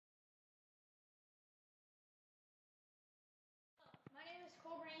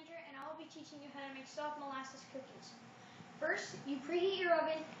be teaching you how to make soft molasses cookies. First, you preheat your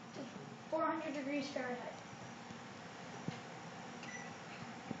oven to 400 degrees Fahrenheit.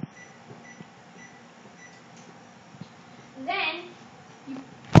 Then, you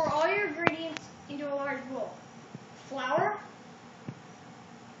pour all your ingredients into a large bowl. Flour,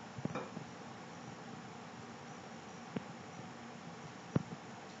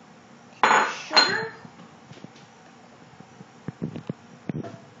 sugar,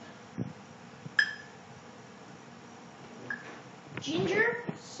 ginger,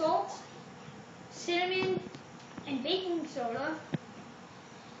 salt, cinnamon, and baking soda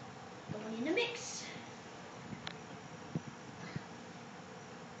going in the mix.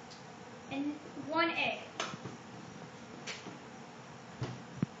 And 1 egg.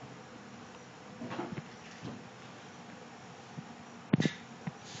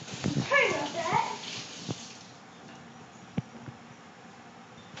 Sorry about that.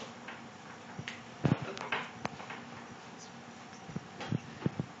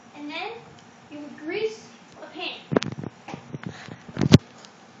 And then you would grease a pan.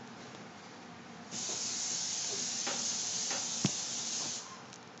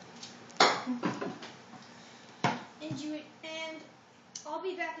 And I'll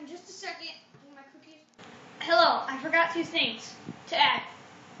be back in just a second with my cookies. Hello, I forgot 2 things to add.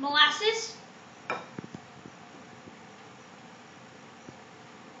 Molasses,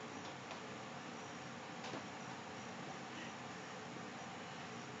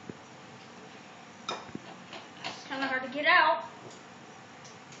 it's kind of hard to get out.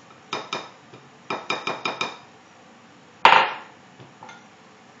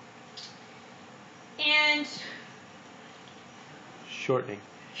 And shortening.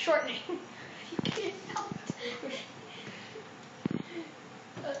 You get it out.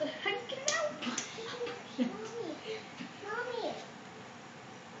 How do you get it out? Mommy.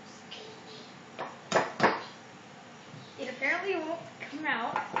 It apparently won't come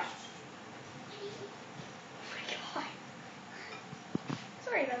out. Oh my god.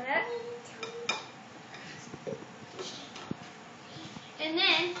 Sorry about that. And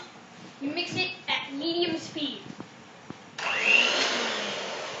then you mix it at medium speed.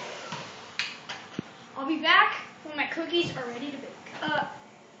 I'll be back when my cookies are ready to bake.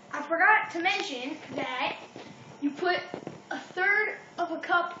 I forgot to mention that you put 1/3 of a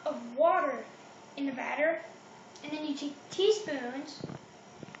cup of water in the batter, and then you take teaspoons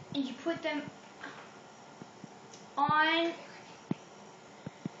and you put them on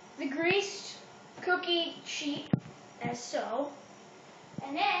the greased cookie sheet, as so.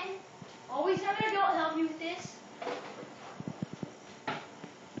 And then, always have an adult help you with this.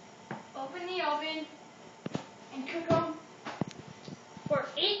 Open the oven and cook them for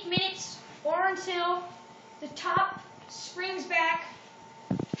 8 minutes or until the top springs back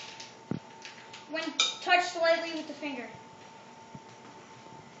when touched lightly with the finger.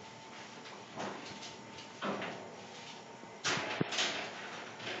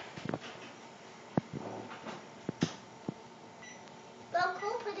 Well,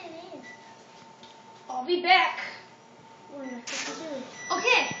 cool, put it in. I'll be back when my cookies are ready.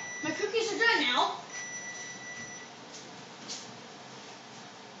 Okay, my cookies are done now.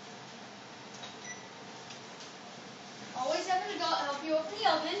 Always have an adult help you open the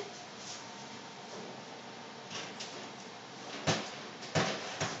oven.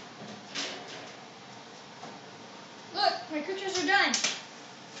 Look, my cookies are done.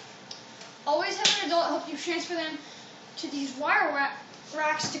 Always have an adult help you transfer them to these wire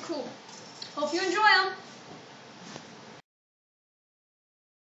racks to cool. Hope you enjoy them.